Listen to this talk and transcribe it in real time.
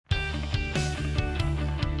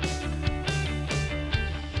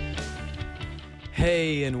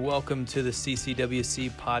Hey, and welcome to the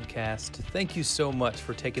CCWC podcast. Thank you so much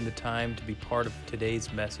for taking the time to be part of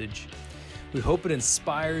today's message. We hope it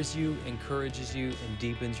inspires you, encourages you, and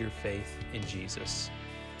deepens your faith in Jesus.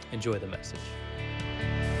 Enjoy the message.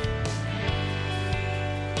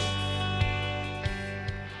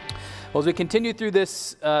 Well, as we continue through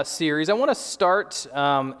this series, I want to start,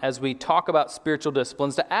 as we talk about spiritual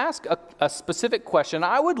disciplines, to ask a specific question.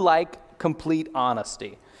 I would like complete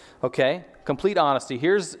honesty, okay? Complete honesty.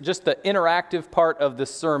 Here's just the interactive part of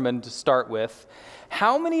this sermon to start with.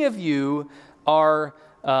 How many of you are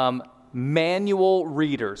manual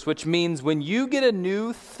readers, which means when you get a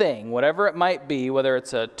new thing, whatever it might be, whether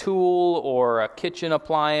it's a tool or a kitchen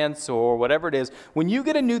appliance or whatever it is, when you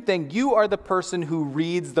get a new thing, you are the person who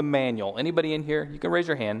reads the manual. Anybody in here? You can raise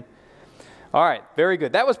your hand. All right, very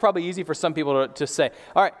good. That was probably easy for some people to say.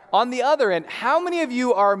 All right, on the other end, how many of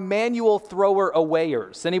you are manual thrower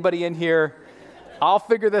awayers? Anybody in here? I'll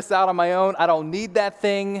figure this out on my own. I don't need that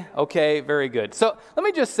thing. Okay, very good. So let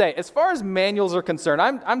me just say, as far as manuals are concerned,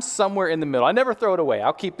 I'm somewhere in the middle. I never throw it away.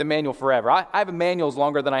 I'll keep the manual forever. I have manuals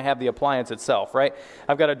longer than I have the appliance itself, right?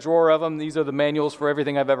 I've got a drawer of them. These are the manuals for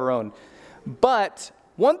everything I've ever owned. But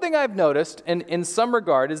one thing I've noticed, in some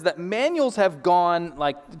regard, is that manuals have gone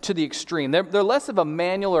like to the extreme. They're less of a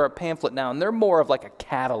manual or a pamphlet now, and they're more of like a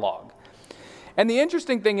catalog. And the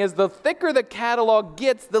interesting thing is, the thicker the catalog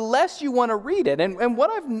gets, the less you want to read it. And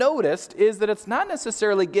what I've noticed is that it's not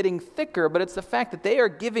necessarily getting thicker, but it's the fact that they are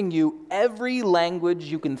giving you every language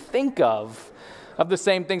you can think of the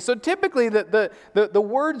same thing. So typically, the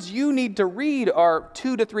words you need to read are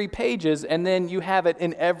 2 to 3 pages, and then you have it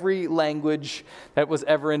in every language that was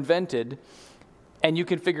ever invented. And you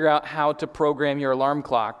can figure out how to program your alarm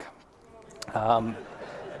clock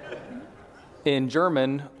in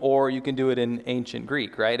German, or you can do it in ancient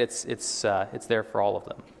Greek, right? It's there for all of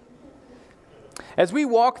them. As we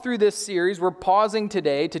walk through this series, we're pausing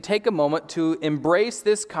today to take a moment to embrace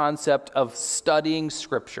this concept of studying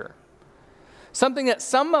Scripture. Something that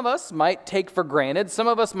some of us might take for granted. Some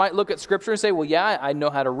of us might look at Scripture and say, well, yeah, I know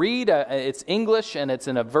how to read. It's English, and it's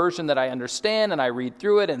in a version that I understand, and I read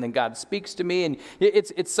through it, and then God speaks to me. And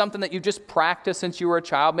it's something that you just practiced since you were a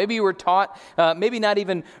child. Maybe you were taught, maybe not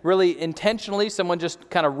even really intentionally. Someone just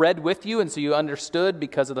kind of read with you, and so you understood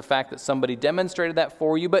because of the fact that somebody demonstrated that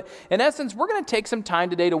for you. But in essence, we're going to take some time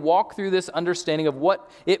today to walk through this understanding of what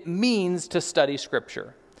it means to study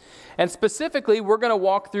Scripture. And specifically, we're going to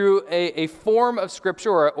walk through a form of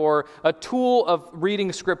Scripture or a tool of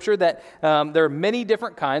reading Scripture that there are many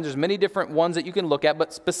different kinds. There's many different ones that you can look at,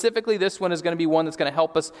 but specifically this one is going to be one that's going to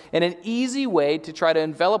help us in an easy way to try to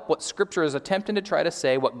envelop what Scripture is attempting to try to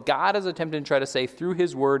say, what God is attempting to try to say through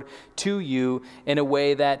His Word to you in a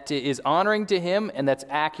way that is honoring to Him and that's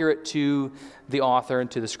accurate to the author and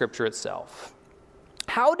to the Scripture itself.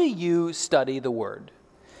 How do you study the Word?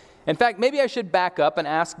 In fact, maybe I should back up and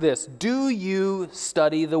ask this. Do you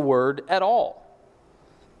study the Word at all?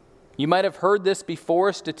 You might have heard this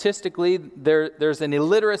before. Statistically, there's an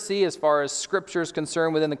illiteracy as far as Scripture is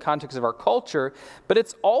concerned within the context of our culture, but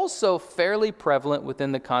it's also fairly prevalent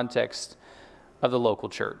within the context of the local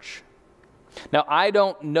church. Now, I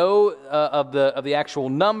don't know of the actual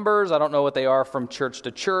numbers. I don't know what they are from church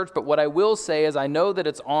to church, but what I will say is I know that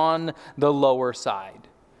it's on the lower side.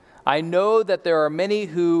 I know that there are many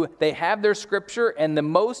who they have their Scripture, and the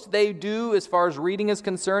most they do as far as reading is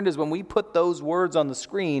concerned is when we put those words on the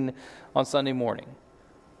screen on Sunday morning,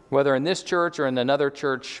 whether in this church or in another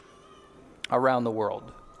church around the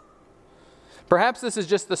world. Perhaps this is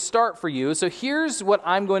just the start for you, so here's what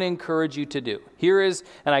I'm going to encourage you to do. Here is,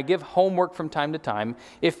 and I give homework from time to time,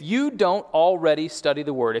 if you don't already study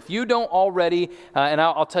the Word, if you don't already, and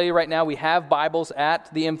I'll tell you right now, we have Bibles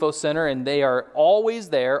at the Info Center, and they are always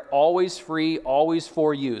there, always free, always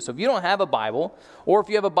for you. So if you don't have a Bible, or if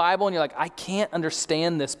you have a Bible and you're like, I can't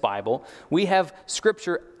understand this Bible, we have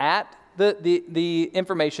Scripture at the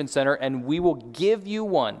information center, and we will give you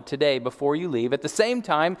one today before you leave. At the same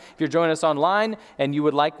time, if you're joining us online and you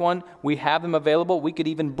would like one, we have them available. We could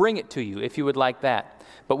even bring it to you if you would like that.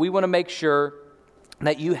 But we want to make sure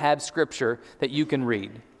that you have Scripture that you can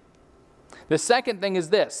read. The second thing is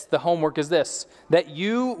this, the homework is this, that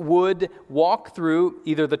you would walk through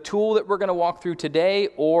either the tool that we're going to walk through today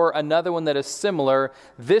or another one that is similar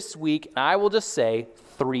this week, and I will just say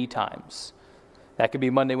 3 times. That could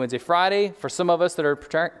be Monday, Wednesday, Friday. For some of us that are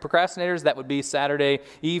procrastinators, that would be Saturday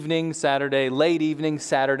evening, Saturday late evening,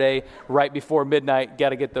 Saturday right before midnight. Got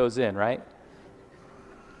to get those in, right?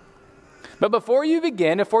 But before you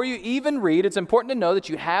begin, before you even read, it's important to know that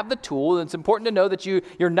you have the tool. It's important to know that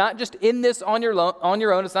you're not just in this on your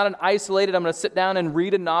own. It's not an isolated, I'm going to sit down and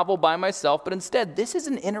read a novel by myself. But instead, this is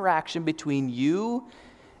an interaction between you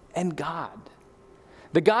and God.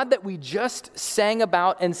 The God that we just sang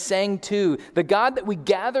about and sang to. The God that we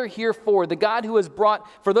gather here for. The God who has brought,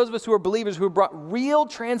 for those of us who are believers, who have brought real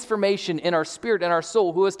transformation in our spirit and our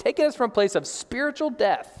soul. Who has taken us from a place of spiritual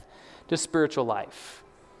death to spiritual life.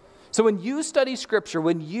 So when you study Scripture,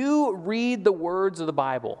 when you read the words of the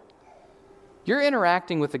Bible, you're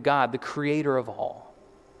interacting with the God, the creator of all,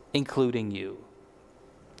 including you.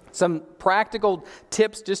 Some practical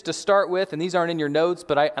tips just to start with, and these aren't in your notes,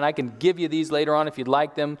 but I can give you these later on if you'd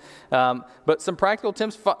like them. But some practical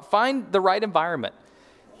tips, find the right environment.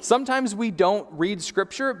 Sometimes we don't read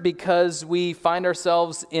Scripture because we find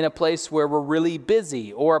ourselves in a place where we're really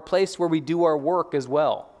busy or a place where we do our work as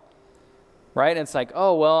well. Right? And it's like,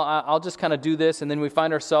 oh, well, I'll just kind of do this. And then we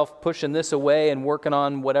find ourselves pushing this away and working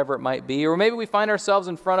on whatever it might be. Or maybe we find ourselves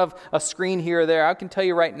in front of a screen here or there. I can tell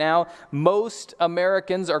you right now, most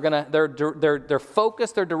Americans are going to, their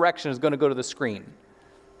focus, their direction is going to go to the screen.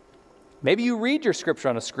 Maybe you read your Scripture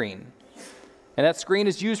on a screen. And that screen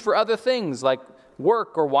is used for other things like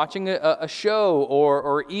work or watching a show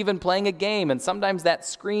or even playing a game. And sometimes that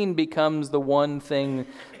screen becomes the one thing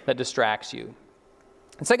that distracts you.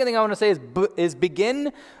 The second thing I want to say is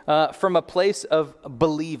begin from a place of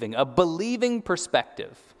believing, a believing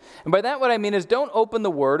perspective. And by that what I mean is don't open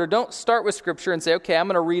the Word or don't start with Scripture and say, okay, I'm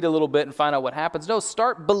going to read a little bit and find out what happens. No,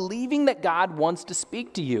 start believing that God wants to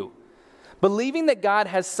speak to you. Believing that God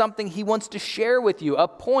has something He wants to share with you, a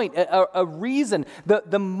point, a reason.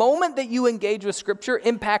 The moment that you engage with Scripture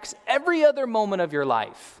impacts every other moment of your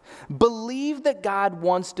life. Believe that God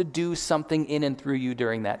wants to do something in and through you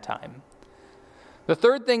during that time. The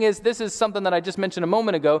third thing is, this is something that I just mentioned a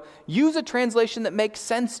moment ago, use a translation that makes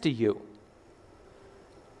sense to you.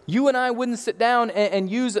 You and I wouldn't sit down and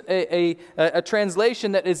use a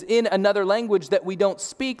translation that is in another language that we don't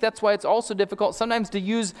speak. That's why it's also difficult sometimes to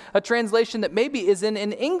use a translation that maybe is in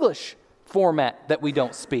an English format that we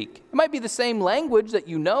don't speak. It might be the same language that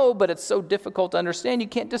you know, but it's so difficult to understand you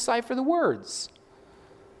can't decipher the words.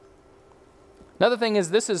 Another thing is,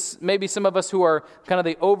 this is maybe some of us who are kind of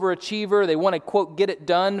the overachiever. They want to, quote, get it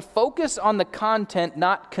done. Focus on the content,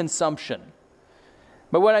 not consumption.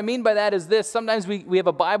 But what I mean by that is this. Sometimes we have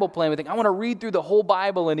a Bible plan. We think, I want to read through the whole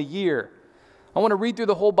Bible in a year. I want to read through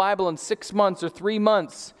the whole Bible in 6 months or 3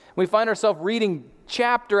 months. We find ourselves reading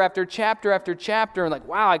chapter after chapter after chapter and like,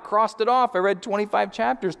 wow, I crossed it off. I read 25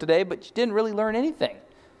 chapters today, but you didn't really learn anything.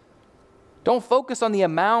 Don't focus on the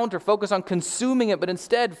amount or focus on consuming it, but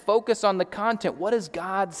instead focus on the content. What is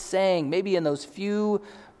God saying? Maybe in those few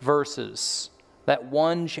verses, that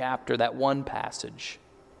one chapter, that one passage.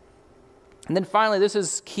 And then finally, this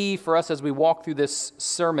is key for us as we walk through this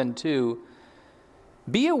sermon too.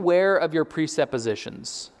 Be aware of your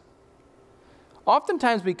presuppositions.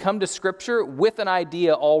 Oftentimes we come to Scripture with an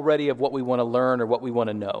idea already of what we want to learn or what we want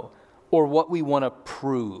to know or what we want to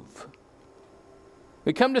prove.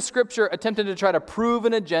 We come to Scripture attempting to try to prove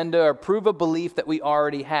an agenda or prove a belief that we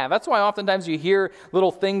already have. That's why oftentimes you hear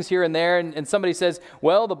little things here and there and somebody says,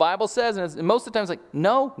 well, the Bible says, and most of the time it's like,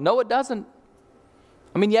 no, it doesn't.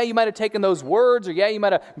 I mean, yeah, you might have taken those words, or yeah, you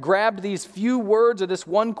might have grabbed these few words or this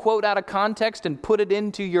one quote out of context and put it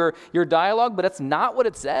into your dialogue, but that's not what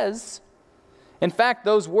it says. In fact,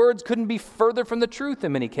 those words couldn't be further from the truth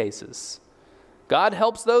in many cases. God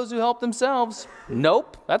helps those who help themselves.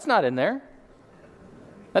 Nope, that's not in there.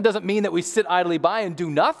 That doesn't mean that we sit idly by and do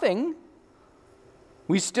nothing.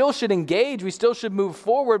 We still should engage. We still should move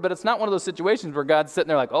forward, but it's not one of those situations where God's sitting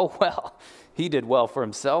there like, oh, well, he did well for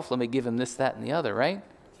himself. Let me give him this, that, and the other, right?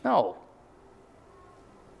 No.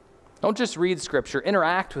 Don't just read Scripture.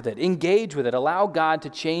 Interact with it. Engage with it. Allow God to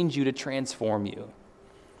change you, to transform you.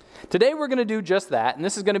 Today we're going to do just that, and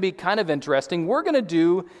this is going to be kind of interesting. We're going to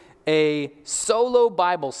do a solo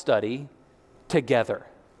Bible study together.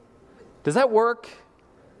 Does that work?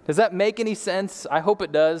 Does that make any sense? I hope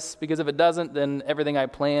it does, because if it doesn't, then everything I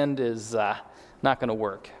planned is not going to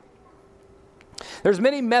work. There's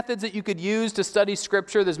many methods that you could use to study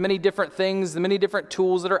Scripture. There's many different things, many different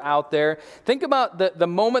tools that are out there. Think about the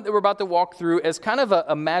moment that we're about to walk through as kind of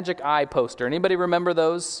a magic eye poster. Anybody remember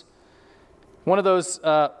those? One of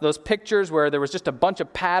those pictures where there was just a bunch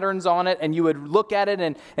of patterns on it, and you would look at it,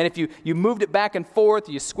 and if you moved it back and forth,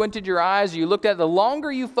 you squinted your eyes, you looked at it, the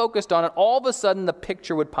longer you focused on it, all of a sudden the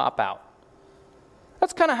picture would pop out.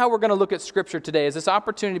 That's kind of how we're going to look at Scripture today, is this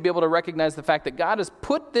opportunity to be able to recognize the fact that God has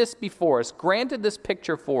put this before us, granted this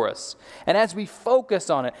picture for us. And as we focus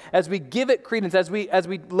on it, as we give it credence, as we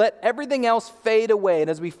let everything else fade away, and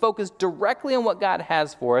as we focus directly on what God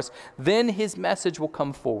has for us, then His message will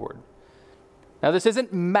come forward. Now, this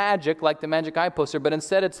isn't magic like the Magic Eye poster, but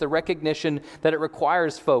instead it's the recognition that it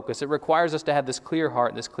requires focus. It requires us to have this clear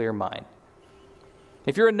heart and this clear mind.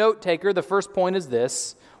 If you're a note taker, the first point is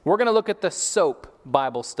this. We're going to look at the SOAP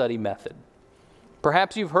Bible study method.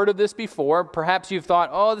 Perhaps you've heard of this before. Perhaps you've thought,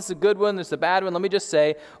 oh, this is a good one, this is a bad one. Let me just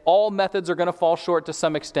say, all methods are going to fall short to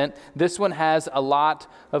some extent. This one has a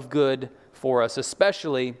lot of good for us,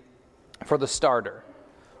 especially for the starter,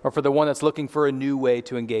 or for the one that's looking for a new way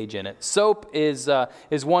to engage in it. SOAP is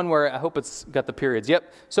one where, I hope it's got the periods.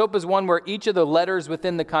 Yep. SOAP is one where each of the letters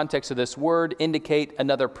within the context of this word indicate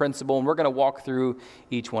another principle, and we're going to walk through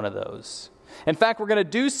each one of those. In fact, we're going to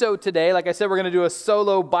do so today. Like I said, we're going to do a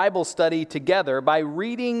solo Bible study together by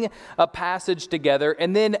reading a passage together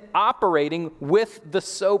and then operating with the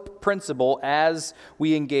SOAP principle as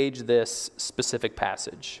we engage this specific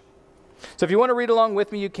passage. So if you want to read along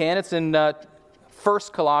with me, you can. It's in 1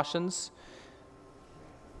 Colossians.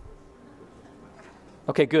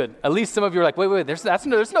 Okay, good. At least some of you are like, wait, there's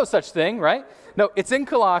no such thing, right? No, it's in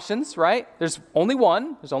Colossians, right? There's only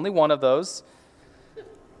one. There's only one of those.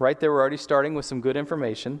 Right there, we're already starting with some good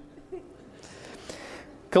information.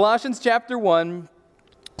 Colossians chapter 1,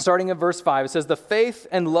 starting at verse 5, it says, "The faith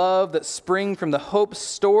and love that spring from the hope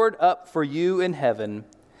stored up for you in heaven,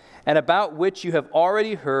 and about which you have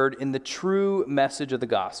already heard in the true message of the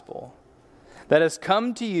gospel, that has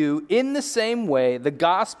come to you in the same way the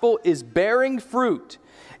gospel is bearing fruit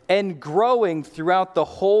and growing throughout the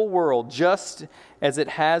whole world, just as it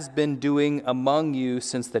has been doing among you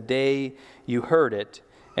since the day you heard it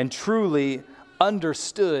and truly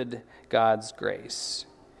understood God's grace.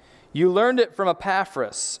 You learned it from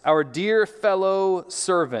Epaphras, our dear fellow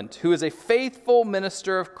servant, who is a faithful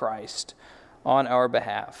minister of Christ on our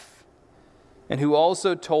behalf, and who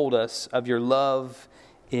also told us of your love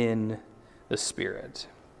in the Spirit."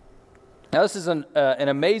 Now, this is an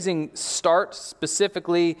amazing start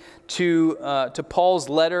specifically to Paul's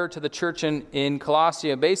letter to the church in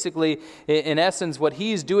Colossae. Basically, in essence, what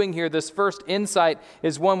he's doing here, this first insight,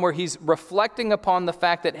 is one where he's reflecting upon the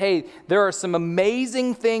fact that, hey, there are some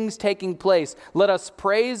amazing things taking place. Let us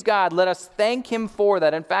praise God. Let us thank Him for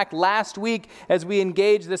that. In fact, last week, as we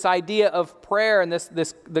engaged this idea of prayer and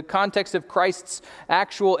the context of Christ's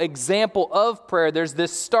actual example of prayer, there's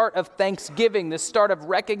this start of thanksgiving, this start of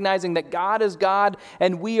recognizing that God is God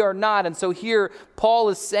and we are not. And so here Paul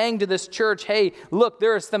is saying to this church, hey, look,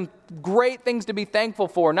 there are some great things to be thankful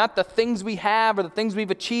for, not the things we have or the things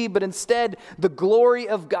we've achieved, but instead the glory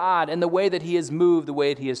of God and the way that He has moved, the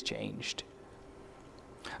way that He has changed.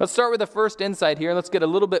 Let's start with the first insight here, and let's get a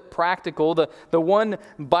little bit practical. The one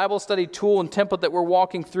Bible study tool and template that we're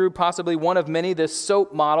walking through, possibly one of many, this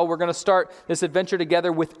SOAP model, we're going to start this adventure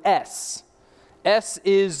together with S. S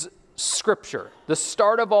is Scripture, the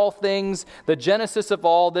start of all things, the genesis of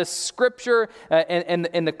all, this Scripture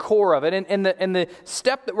and the core of it. And the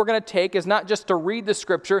step that we're going to take is not just to read the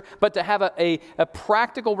Scripture, but to have a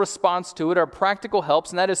practical response to it, or practical helps,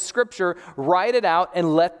 and that is Scripture. Write it out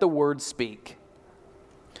and let the Word speak.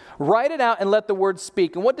 Write it out and let the Word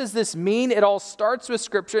speak. And what does this mean? It all starts with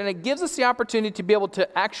Scripture, and it gives us the opportunity to be able to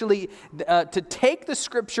actually to take the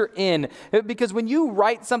Scripture in. Because when you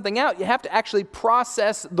write something out, you have to actually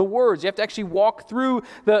process the words. You have to actually walk through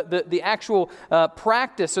the actual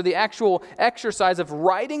practice, or the actual exercise of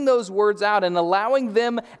writing those words out and allowing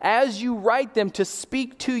them, as you write them, to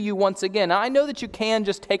speak to you once again. Now, I know that you can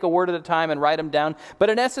just take a word at a time and write them down,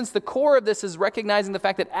 but in essence, the core of this is recognizing the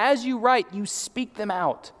fact that as you write, you speak them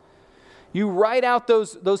out. You write out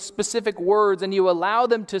those specific words, and you allow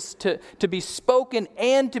them to be spoken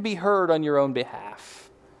and to be heard on your own behalf.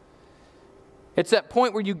 It's that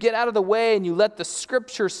point where you get out of the way and you let the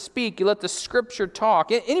Scripture speak. You let the Scripture talk.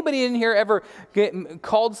 Anybody in here ever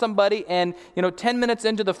called somebody and, 10 minutes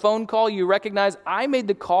into the phone call, you recognize, I made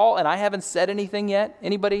the call and I haven't said anything yet?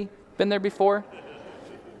 Anybody been there before?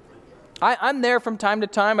 I'm there from time to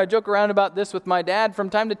time. I joke around about this with my dad.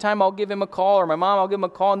 From time to time, I'll give him a call, or my mom, I'll give him a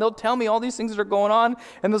call, and they'll tell me all these things that are going on.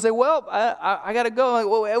 And they'll say, well, I got to go. I'm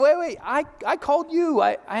like, wait, I called you.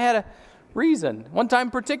 I had a reason. One time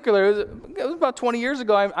in particular, it was about 20 years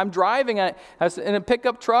ago, I'm driving. I was in a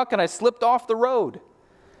pickup truck, and I slipped off the road.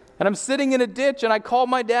 And I'm sitting in a ditch, and I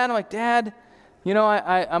called my dad. I'm like, Dad,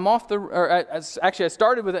 I'm off I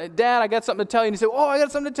started with, Dad, I got something to tell you. And he said, oh, I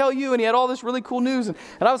got something to tell you. And he had all this really cool news. And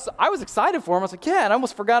I was excited for him. I was like, yeah, and I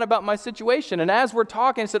almost forgot about my situation. And as we're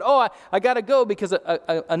talking, I said, oh, I got to go because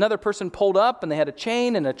another person pulled up and they had a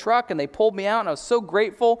chain and a truck and they pulled me out. And I was so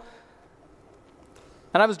grateful.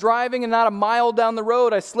 And I was driving and not a mile down the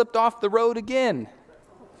road, I slipped off the road again.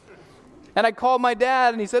 And I called my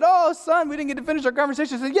dad and he said, oh, son, we didn't get to finish our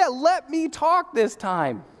conversation. I said, yeah, let me talk this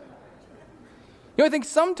time. I think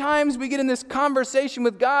sometimes we get in this conversation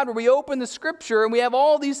with God where we open the Scripture and we have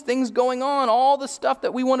all these things going on, all the stuff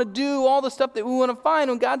that we want to do, all the stuff that we want to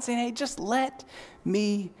find, and God's saying, hey, just let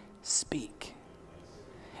me speak.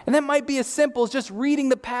 And that might be as simple as just reading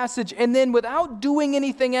the passage and then without doing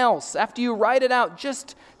anything else, after you write it out,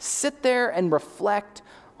 just sit there and reflect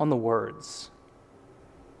on the words.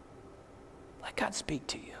 Let God speak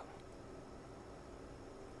to you.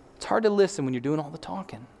 It's hard to listen when you're doing all the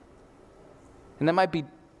talking. And that might be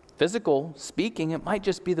physical speaking. It might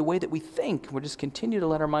just be the way that we think. We'll just continue to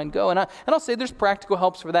let our mind go. And I'll say there's practical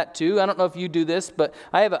helps for that too. I don't know if you do this, but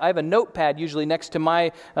I have a notepad usually next to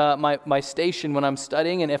my station when I'm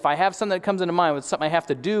studying. And if I have something that comes into mind with something I have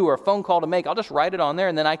to do or a phone call to make, I'll just write it on there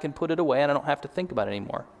and then I can put it away and I don't have to think about it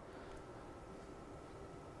anymore.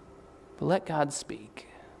 But let God speak.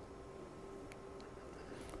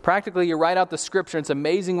 Practically, you write out the Scripture. It's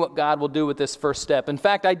amazing what God will do with this first step. In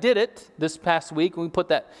fact, I did it this past week. We put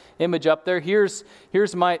that image up there. Here's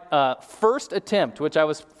my first attempt, which I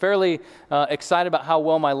was fairly excited about how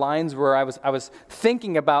well my lines were. I was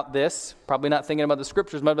thinking about this, probably not thinking about the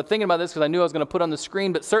Scriptures, but thinking about this because I knew I was going to put on the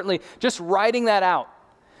screen, but certainly just writing that out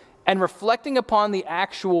and reflecting upon the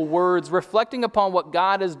actual words, reflecting upon what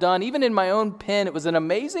God has done. Even in my own pen, it was an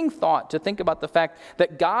amazing thought to think about the fact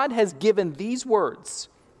that God has given these words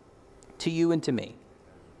to you and to me.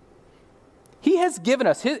 He has given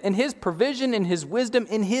us, in His provision, in His wisdom,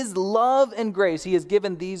 in His love and grace, He has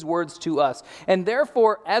given these words to us. And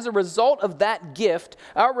therefore, as a result of that gift,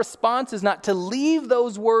 our response is not to leave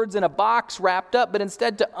those words in a box wrapped up, but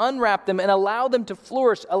instead to unwrap them and allow them to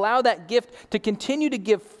flourish, allow that gift to continue to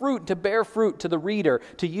give fruit, to bear fruit to the reader,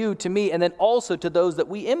 to you, to me, and then also to those that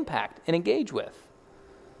we impact and engage with.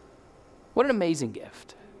 What an amazing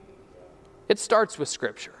gift. It starts with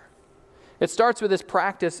Scripture. It starts with this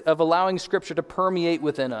practice of allowing Scripture to permeate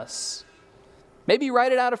within us. Maybe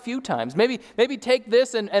write it out a few times. Maybe take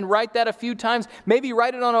this and write that a few times. Maybe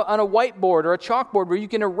write it on a whiteboard or a chalkboard where you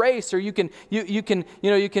can erase, or you can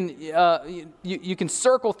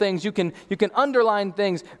circle things. You can underline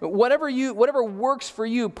things. Whatever works for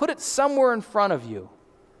you, put it somewhere in front of you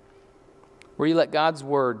where you let God's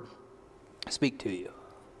word speak to you.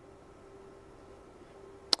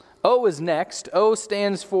 O is next. O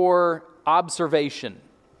stands for observation.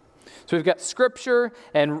 So we've got Scripture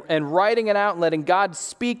and writing it out and letting God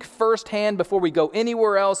speak firsthand before we go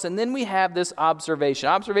anywhere else. And then we have this observation.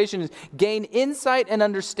 Observation is gain insight and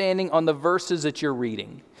understanding on the verses that you're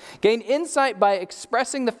reading. Gain insight by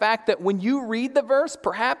expressing the fact that when you read the verse,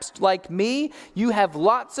 perhaps like me, you have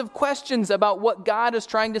lots of questions about what God is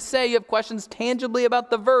trying to say. You have questions tangibly about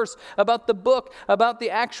the verse, about the book, about the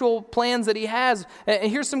actual plans that He has.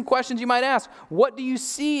 And here's some questions you might ask. What do you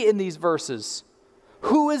see in these verses?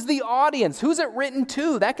 Who is the audience? Who's it written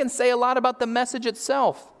to? That can say a lot about the message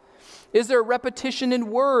itself. Is there repetition in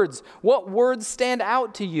words? What words stand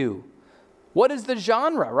out to you? What is the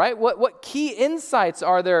genre, right? What key insights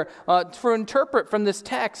are there to interpret from this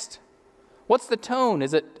text? What's the tone?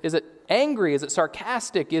 Is it angry? Is it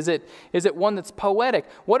sarcastic? Is it one that's poetic?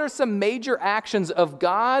 What are some major actions of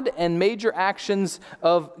God and major actions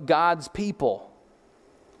of God's people?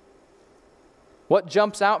 What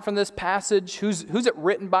jumps out from this passage? Who's it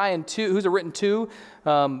written by and to? Who's it written to?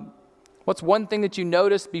 What's one thing that you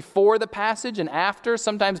noticed before the passage and after?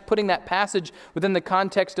 Sometimes putting that passage within the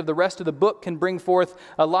context of the rest of the book can bring forth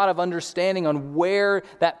a lot of understanding on where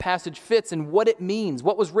that passage fits and what it means.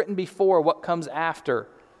 What was written before? What comes after?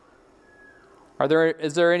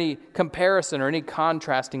 Is there any comparison or any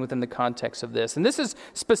contrasting within the context of this? And this is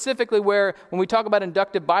specifically where, when we talk about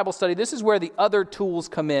inductive Bible study, this is where the other tools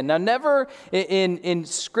come in. Now, never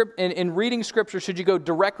in reading Scripture should you go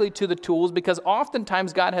directly to the tools, because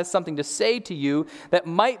oftentimes God has something to say to you that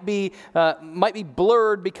might be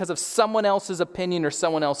blurred because of someone else's opinion or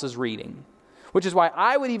someone else's reading. Which is why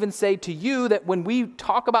I would even say to you that when we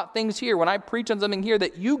talk about things here, when I preach on something here,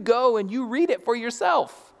 that you go and you read it for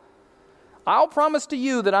yourself. I'll promise to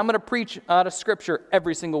you that I'm going to preach out of Scripture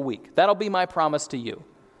every single week. That'll be my promise to you.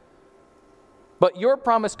 But your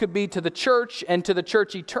promise could be to the church and to the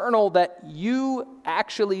church eternal that you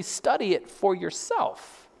actually study it for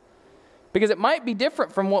yourself. Because it might be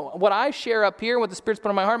different from what I share up here, what the Spirit's put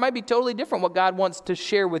on my heart. It might be totally different what God wants to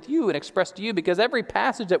share with you and express to you, because every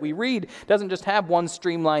passage that we read doesn't just have one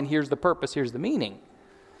streamline, here's the purpose, here's the meaning.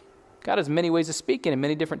 God has many ways of speaking in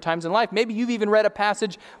many different times in life. Maybe you've even read a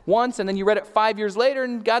passage once and then you read it 5 years later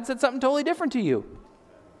and God said something totally different to you.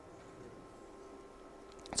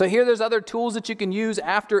 So here there's other tools that you can use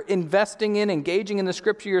after investing in, engaging in the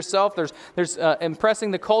Scripture yourself. There's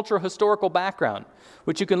impressing the cultural, historical background,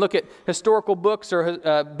 which you can look at historical books or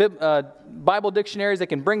Bible dictionaries that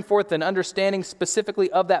can bring forth an understanding specifically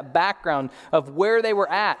of that background of where they were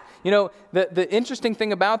at. You know, the interesting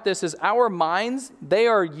thing about this is our minds, they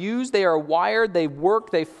are used, they are wired, they work,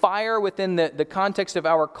 they fire within the context of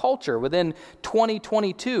our culture, within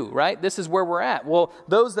 2022, right? This is where we're at. Well,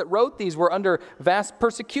 those that wrote these were under vast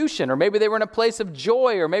persecution, or maybe they were in a place of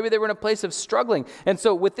joy, or maybe they were in a place of struggling. And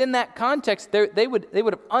so within that context, they would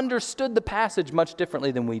have understood the passage much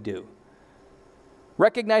differently than we do.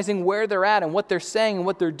 Recognizing where they're at and what they're saying and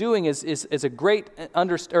what they're doing is a great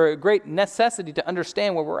necessity to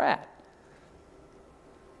understand where we're at.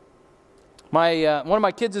 One of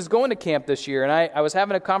my kids is going to camp this year, and I was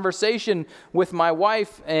having a conversation with my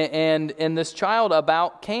wife and this child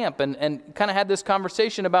about camp, and kind of had this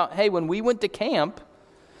conversation about, hey, when we went to camp,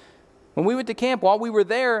 while we were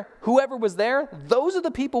there, whoever was there, those are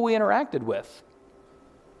the people we interacted with.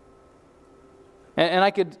 And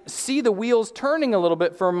I could see the wheels turning a little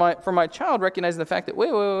bit for my child, recognizing the fact that,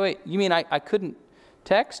 wait, you mean I couldn't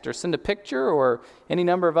text or send a picture or any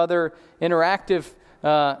number of other interactive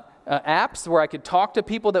apps where I could talk to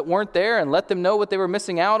people that weren't there and let them know what they were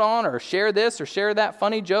missing out on, or share this or share that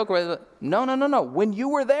funny joke? No. When you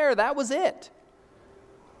were there, that was it.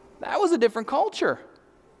 That was a different culture.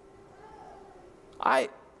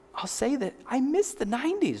 I'll say that I miss the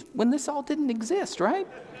 90s when this all didn't exist, right?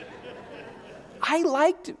 I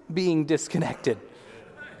liked being disconnected.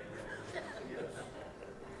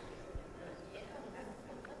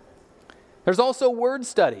 There's also word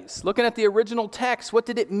studies, looking at the original text. What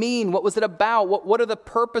did it mean? What was it about? What are the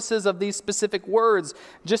purposes of these specific words?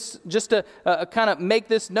 Just to kind of make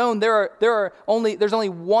this known, there's only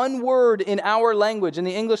one word in our language, in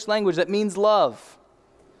the English language, that means love.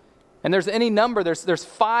 And there's any number, there's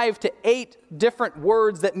 5 to 8 different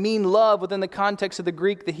words that mean love within the context of the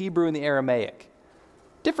Greek, the Hebrew, and the Aramaic.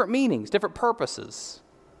 Different meanings, different purposes.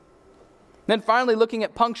 Then finally, looking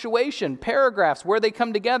at punctuation, paragraphs, where they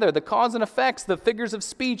come together, the cause and effects, the figures of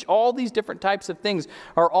speech, all these different types of things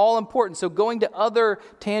are all important. So going to other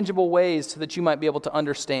tangible ways so that you might be able to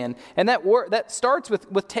understand. And that starts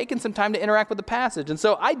with taking some time to interact with the passage. And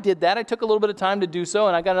so I did that. I took a little bit of time to do so,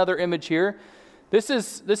 and I got another image here. This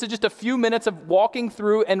is just a few minutes of walking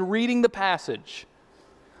through and reading the passage,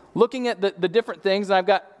 looking at the different things. And I've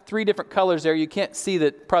got 3 different colors there. You can't see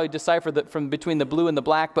that, probably decipher that from between the blue and the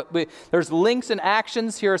black, but there's links and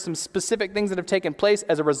actions. Here are some specific things that have taken place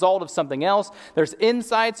as a result of something else. There's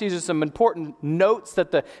insights. These are some important notes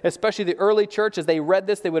that especially the early church, as they read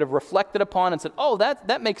this, they would have reflected upon and said, oh,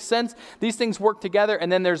 that makes sense. These things work together.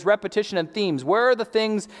 And then there's repetition and themes. Where are the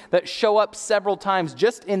things that show up several times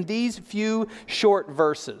just in these few short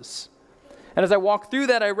verses? And as I walk through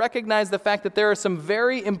that, I recognize the fact that there are some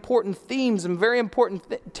very important themes and very important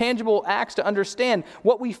tangible acts to understand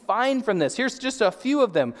what we find from this. Here's just a few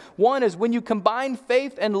of them. One is, when you combine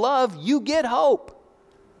faith and love, you get hope.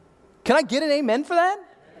 Can I get an amen for that?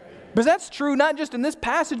 Because that's true not just in this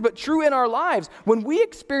passage, but true in our lives. When we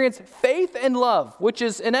experience faith and love, which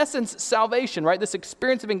is in essence salvation, right? This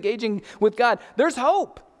experience of engaging with God, there's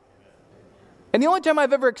hope. And the only time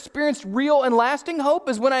I've ever experienced real and lasting hope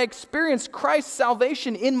is when I experienced Christ's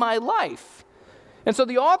salvation in my life. And so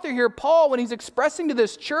the author here, Paul, when he's expressing to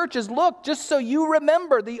this church is, look, just so you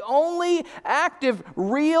remember, the only active,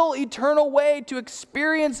 real, eternal way to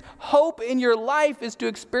experience hope in your life is to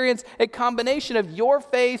experience a combination of your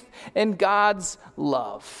faith and God's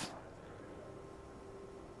love.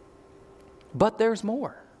 But there's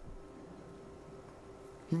more.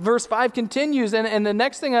 Verse 5 continues, and the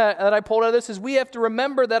next thing that I pulled out of this is, we have to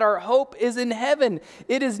remember that our hope is in heaven.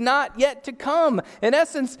 It is not yet to come. In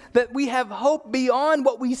essence, that we have hope beyond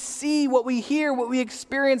what we see, what we hear, what we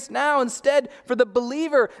experience now. Instead, for the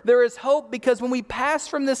believer, there is hope, because when we pass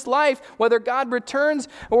from this life, whether God returns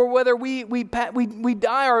or whether we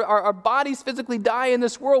die, our bodies physically die in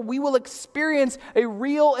this world, we will experience a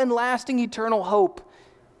real and lasting eternal hope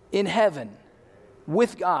in heaven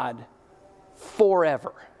with God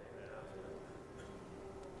forever.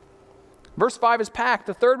 Verse 5 is packed.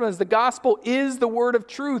 The third one is the gospel is the word of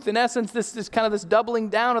truth. In essence, this is kind of this doubling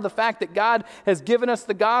down of the fact that God has given us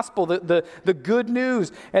the gospel, the good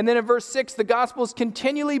news. And then in verse 6, the gospel is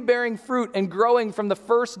continually bearing fruit and growing from the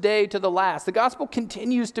first day to the last. The gospel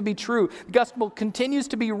continues to be true. The gospel continues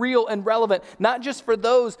to be real and relevant, not just for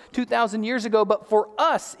those 2,000 years ago, but for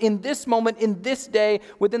us in this moment, in this day,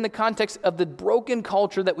 within the context of the broken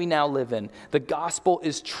culture that we now live in. The gospel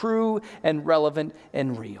is true and relevant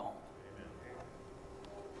and real.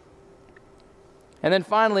 And then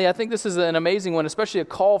finally, I think this is an amazing one, especially a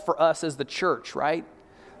call for us as the church, right?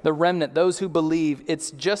 The remnant, those who believe.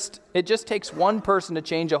 It just takes one person to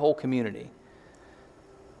change a whole community.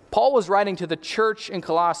 Paul was writing to the church in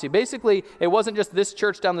Colossae. Basically, it wasn't just this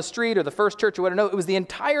church down the street or the first church or whatever. No, it was the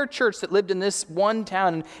entire church that lived in this one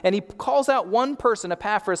town. And he calls out one person,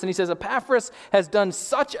 Epaphras, and he says, Epaphras has done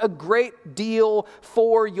such a great deal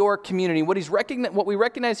for your community. What we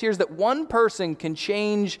recognize here is that one person can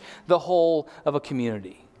change the whole of a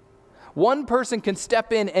community. One person can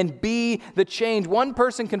step in and be the change. One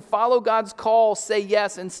person can follow God's call, say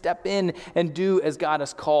yes, and step in and do as God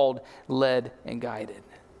has called, led, and guided.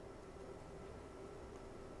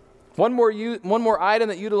 One more item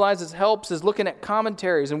that utilizes helps is looking at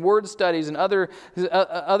commentaries and word studies and other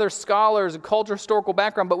scholars and cultural historical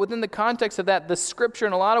background. But within the context of that, the Scripture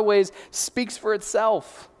in a lot of ways speaks for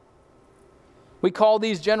itself. We call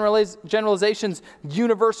these generalizations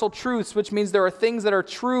universal truths, which means there are things that are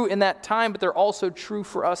true in that time, but they're also true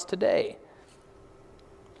for us today.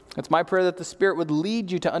 It's my prayer that the Spirit would lead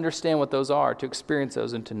you to understand what those are, to experience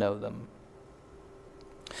those, and to know them.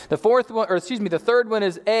 The third one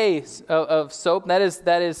is A of SOAP. That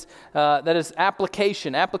is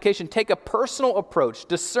application. Application. Take a personal approach.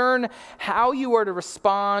 Discern how you are to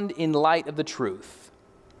respond in light of the truth.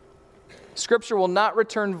 Scripture will not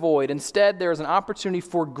return void. Instead, there is an opportunity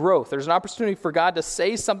for growth. There's an opportunity for God to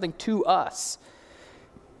say something to us.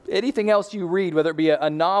 Anything else you read, whether it be a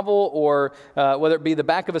novel or whether it be the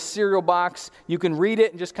back of a cereal box, you can read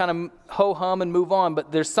it and just kind of ho-hum and move on.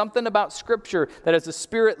 But there's something about Scripture that as the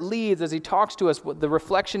Spirit leads, as He talks to us, the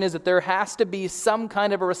reflection is that there has to be some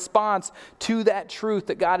kind of a response to that truth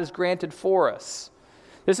that God has granted for us.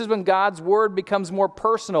 This is when God's Word becomes more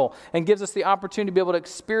personal and gives us the opportunity to be able to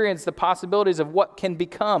experience the possibilities of what can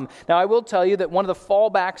become. Now, I will tell you that one of the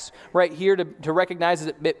fallbacks right here to recognize is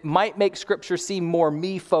that it might make Scripture seem more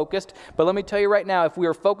me-focused. But let me tell you right now, if we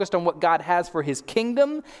are focused on what God has for His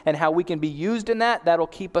kingdom and how we can be used in that, that'll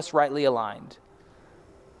keep us rightly aligned.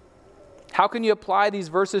 How can you apply these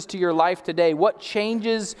verses to your life today? What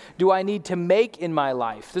changes do I need to make in my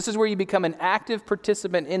life? This is where you become an active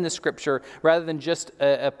participant in the Scripture rather than just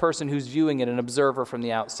a person who's viewing it, an observer from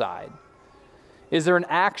the outside. Is there an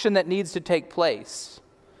action that needs to take place?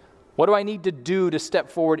 What do I need to do to step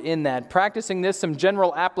forward in that? Practicing this, some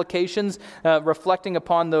general applications, reflecting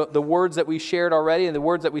upon the words that we shared already and the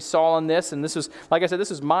words that we saw on this. And this is, like I said,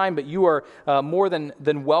 this is mine, but you are more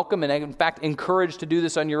than welcome and in fact encouraged to do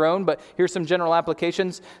this on your own. But here's some general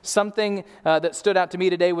applications. Something that stood out to me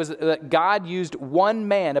today was that God used one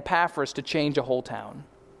man, Epaphras, to change a whole town.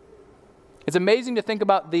 It's amazing to think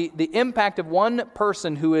about the impact of one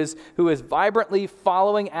person who is vibrantly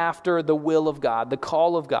following after the will of God, the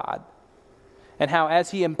call of God, and how as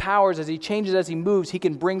he empowers, as he changes, as he moves, he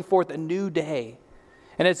can bring forth a new day.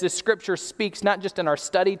 And as this Scripture speaks, not just in our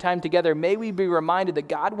study time together, may we be reminded that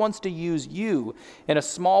God wants to use you in a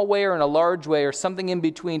small way or in a large way or something in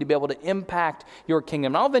between to be able to impact your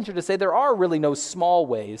kingdom. And I'll venture to say there are really no small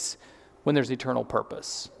ways when there's eternal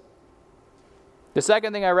purpose. The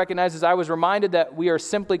second thing I recognize is I was reminded that we are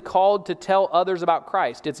simply called to tell others about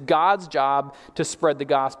Christ. It's God's job to spread the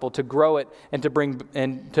gospel, to grow it, and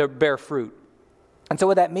to bear fruit. And so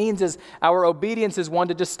what that means is our obedience is one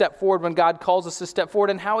to just step forward when God calls us to step forward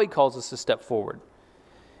and how He calls us to step forward.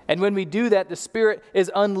 And when we do that, the Spirit is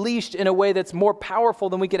unleashed in a way that's more powerful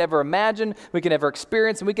than we could ever imagine, we could ever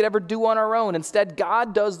experience, and we could ever do on our own. Instead,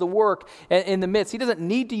 God does the work in the midst. He doesn't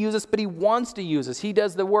need to use us, but He wants to use us. He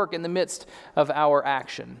does the work in the midst of our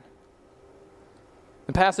action.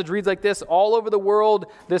 The passage reads like this: all over the world,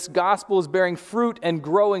 this gospel is bearing fruit and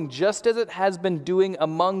growing just as it has been doing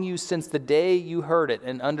among you since the day you heard it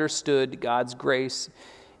and understood God's grace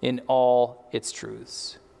in all its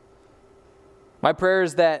truths. My prayer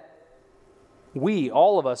is that we,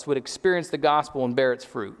 all of us, would experience the gospel and bear its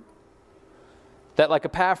fruit. That like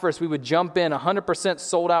Epaphras, we would jump in 100%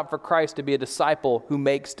 sold out for Christ to be a disciple who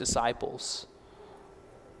makes disciples.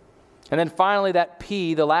 And then finally, that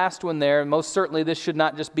P, the last one there, most certainly this should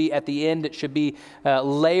not just be at the end. It should be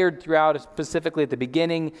layered throughout, specifically at the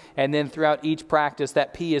beginning, and then throughout each practice.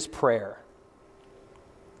 That P is prayer.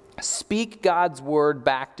 speak God's word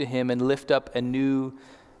back to him and lift up anew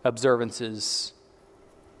observances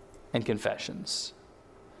and confessions.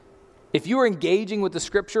 If you are engaging with the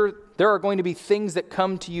Scripture, there are going to be things that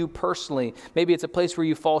come to you personally. Maybe it's a place where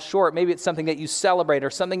you fall short. Maybe it's something that you celebrate or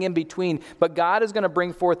something in between. But God is going to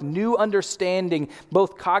bring forth new understanding,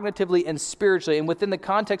 both cognitively and spiritually. And within the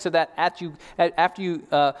context of that, after you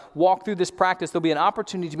walk through this practice, there'll be an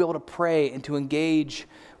opportunity to be able to pray and to engage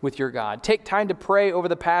with your God. Take time to pray over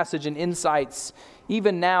the passage and insights,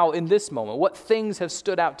 even now in this moment. What things have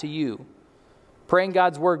stood out to you? Praying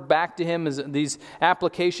God's word back to him as these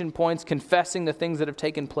application points, confessing the things that have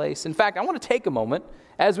taken place. In fact, I want to take a moment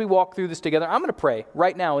as we walk through this together. I'm going to pray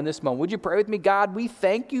right now in this moment. Would you pray with me? God, we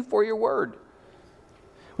thank you for your word.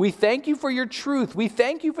 We thank you for your truth. We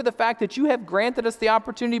thank you for the fact that you have granted us the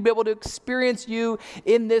opportunity to be able to experience you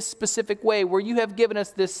in this specific way, where you have given us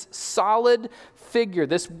this solid figure,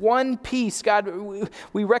 this one piece. God,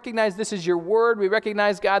 we recognize this is your word. We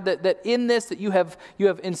recognize, God, that in this, that you have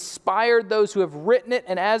inspired those who have written it,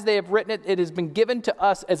 and as they have written it, it has been given to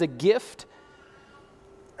us as a gift,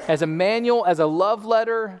 as a manual, as a love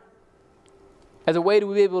letter, as a way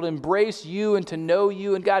to be able to embrace you and to know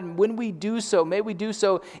you. And God, when we do so, may we do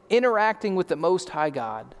so interacting with the Most High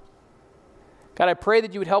God. God, I pray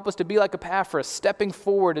that you would help us to be like Epaphras, stepping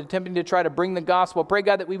forward and attempting to try to bring the gospel. I pray,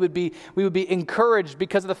 God, that we would be encouraged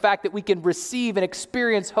because of the fact that we can receive and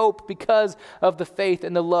experience hope because of the faith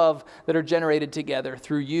and the love that are generated together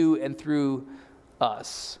through you and through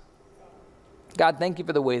us. God, thank you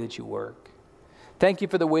for the way that you work. Thank you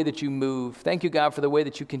for the way that you move. Thank you, God, for the way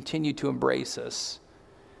that you continue to embrace us.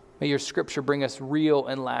 May your Scripture bring us real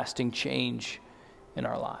and lasting change in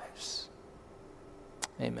our lives.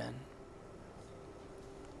 Amen.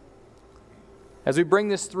 As we bring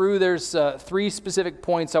this through, there's 3 specific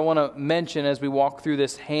points I want to mention as we walk through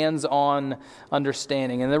this hands-on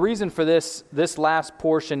understanding. And the reason for this last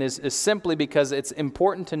portion is simply because it's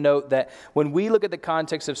important to note that when we look at the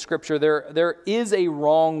context of Scripture, there is a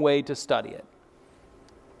wrong way to study it.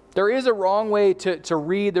 There is a wrong way to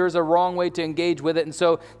read. There is a wrong way to engage with it. And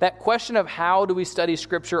so that question of how do we study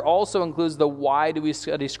Scripture also includes the why do we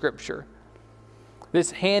study Scripture.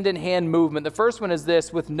 This hand-in-hand movement. The first one is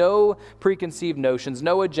this: with no preconceived notions,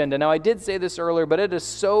 no agenda. Now, I did say this earlier, but it is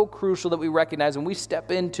so crucial that we recognize when we step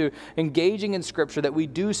into engaging in Scripture that we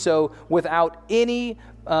do so without any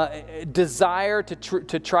desire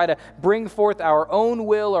to try to bring forth our own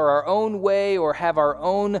will or our own way or have our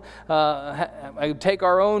own, take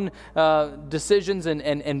our own decisions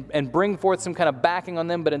and bring forth some kind of backing on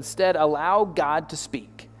them, but instead allow God to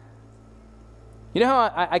speak. You know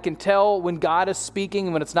how I can tell when God is speaking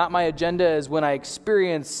and when it's not my agenda is when I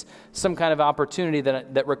experience some kind of opportunity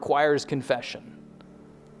that requires confession.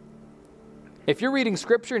 If you're reading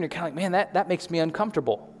Scripture and you're kind of like, man, that makes me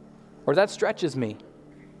uncomfortable, or that stretches me,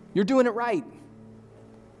 you're doing it right.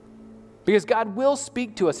 Because God will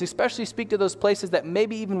speak to us, especially speak to those places that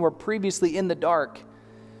maybe even were previously in the dark,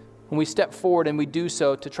 when we step forward and we do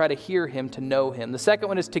so to try to hear him, to know him. The second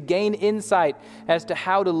one is to gain insight as to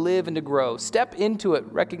how to live and to grow. Step into it,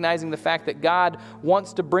 recognizing the fact that God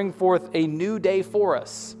wants to bring forth a new day for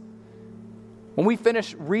us. When we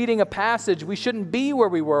finish reading a passage, we shouldn't be where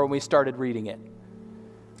we were when we started reading it.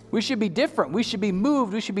 We should be different. We should be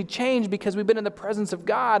moved. We should be changed because we've been in the presence of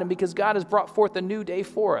God and because God has brought forth a new day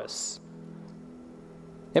for us.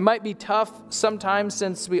 It might be tough sometimes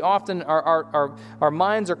since we often, our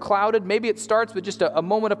minds are clouded. Maybe it starts with just a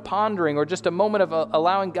moment of pondering or just a moment of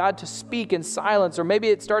allowing God to speak in silence. Or maybe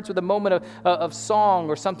it starts with a moment of song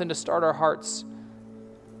or something to start our hearts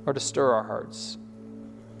or to stir our hearts.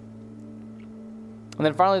 And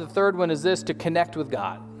then finally, the third one is this: to connect with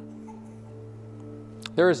God.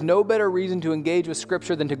 There is no better reason to engage with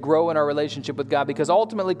Scripture than to grow in our relationship with God, because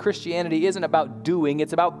ultimately Christianity isn't about doing,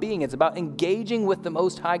 it's about being. It's about engaging with the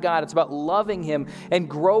Most High God. It's about loving him and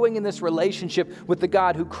growing in this relationship with the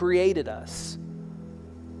God who created us.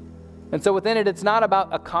 And so within it, it's not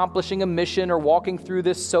about accomplishing a mission or walking through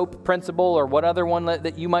this SOAP principle or what other one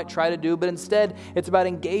that you might try to do, but instead it's about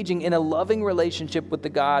engaging in a loving relationship with the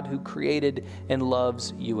God who created and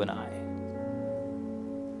loves you and I.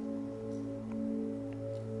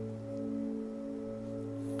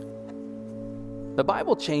 The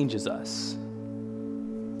Bible changes us.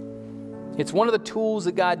 It's one of the tools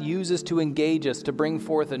that God uses to engage us, to bring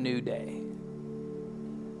forth a new day.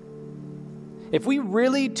 If we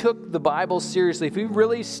really took the Bible seriously, if we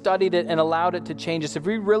really studied it and allowed it to change us, if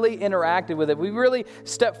we really interacted with it, if we really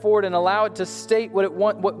stepped forward and allow it to state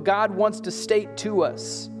what God wants to state to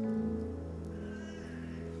us.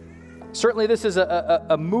 Certainly this is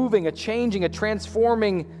a moving, a changing, a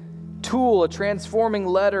transforming tool, a transforming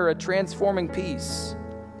letter, a transforming piece.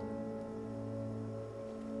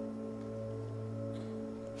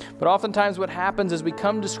 But oftentimes what happens is we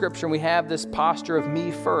come to Scripture and we have this posture of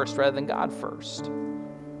me first rather than God first.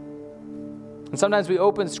 And sometimes we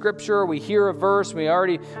open Scripture, we hear a verse, we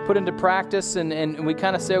already put into practice, and we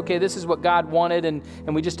kind of say, okay, this is what God wanted, and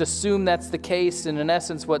we just assume that's the case. And in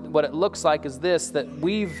essence, what it looks like is this, that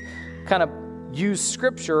we've kind of used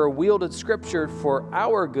Scripture or wielded Scripture for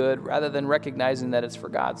our good rather than recognizing that it's for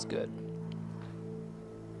God's good.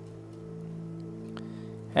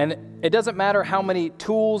 And it doesn't matter how many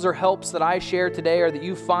tools or helps that I share today or that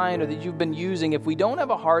you find or that you've been using, if we don't have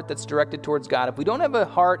a heart that's directed towards God, if we don't have a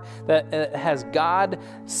heart that has God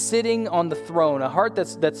sitting on the throne, a heart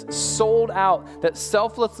that's sold out, that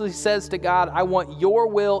selflessly says to God, I want your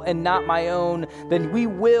will and not my own, then we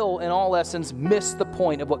will, in all essence, miss the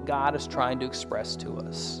point of what God is trying to express to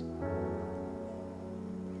us.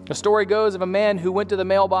 The story goes of a man who went to the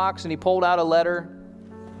mailbox and he pulled out a letter.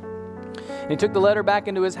 And he took the letter back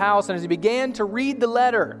into his house, and as he began to read the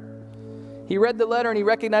letter, he read the letter and he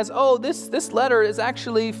recognized, oh, this letter is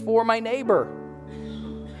actually for my neighbor.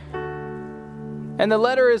 And the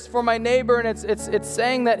letter is for my neighbor, and it's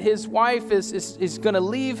saying that his wife is going to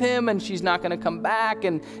leave him and she's not going to come back.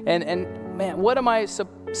 And man, what am I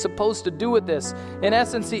supposed to do with this? In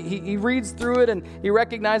essence, he reads through it and he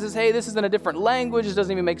recognizes, hey, this is in a different language. It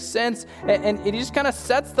doesn't even make sense. And he just kind of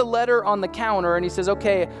sets the letter on the counter and he says,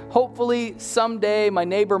 okay, hopefully someday my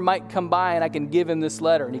neighbor might come by and I can give him this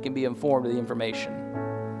letter and he can be informed of the information.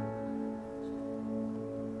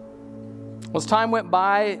 Well, as time went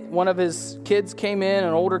by, one of his kids came in,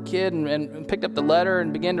 an older kid, and picked up the letter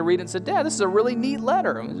and began to read it and said, Dad, this is a really neat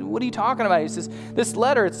letter. What are you talking about? He says, this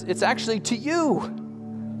letter, it's actually to you.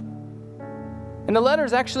 And the letter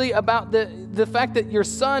is actually about the fact that your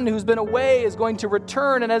son who's been away is going to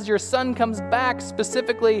return, and as your son comes back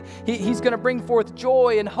specifically, he's going to bring forth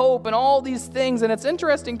joy and hope and all these things. And it's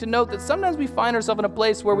interesting to note that sometimes we find ourselves in a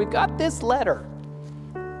place where we've got this letter,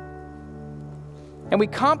 and we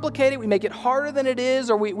complicate it, we make it harder than it is,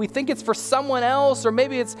 or we think it's for someone else, or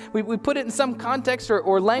maybe we put it in some context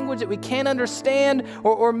or language that we can't understand,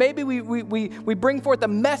 or maybe we bring forth a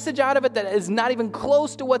message out of it that is not even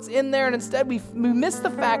close to what's in there, and instead we miss the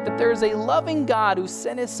fact that there is a loving God who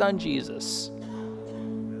sent his son Jesus.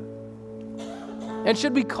 And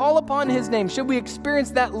should we call upon his name, should we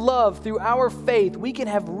experience that love through our faith, we can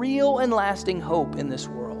have real and lasting hope in this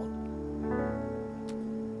world.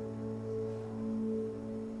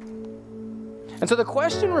 And so the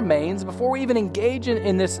question remains, before we even engage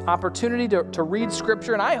in this opportunity to read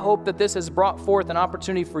Scripture, and I hope that this has brought forth an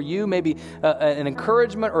opportunity for you, maybe an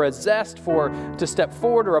encouragement or a zest to step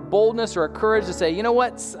forward, or a boldness or a courage to say, you know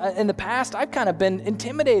what, in the past I've kind of been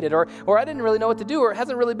intimidated, or I didn't really know what to do, or it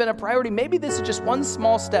hasn't really been a priority. Maybe this is just one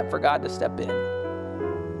small step for God to step in.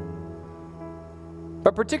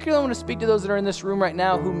 But particularly I want to speak to those that are in this room right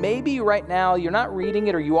now who maybe right now you're not reading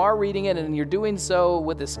it, or you are reading it and you're doing so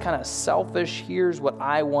with this kind of selfish, here's what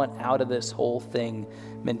I want out of this whole thing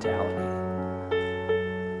mentality.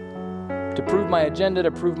 To prove my agenda, to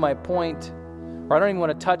prove my point, or I don't even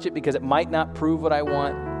want to touch it because it might not prove what I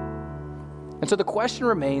want. And so the question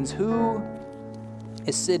remains, who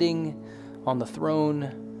is sitting on the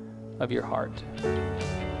throne of your heart?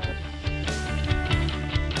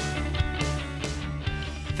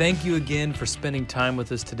 Thank you again for spending time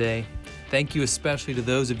with us today. Thank you especially to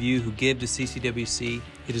those of you who give to CCWC.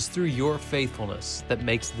 It is through your faithfulness that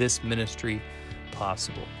makes this ministry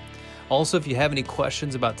possible. Also, if you have any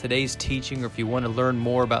questions about today's teaching, or if you want to learn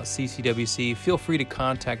more about CCWC, feel free to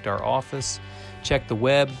contact our office, check the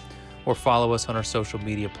web, or follow us on our social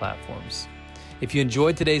media platforms. If you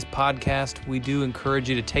enjoyed today's podcast, we do encourage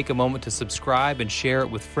you to take a moment to subscribe and share it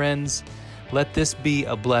with friends. Let this be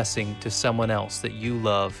a blessing to someone else that you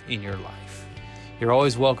love in your life. You're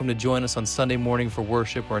always welcome to join us on Sunday morning for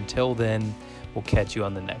worship, or until then, we'll catch you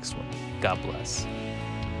on the next one. God bless.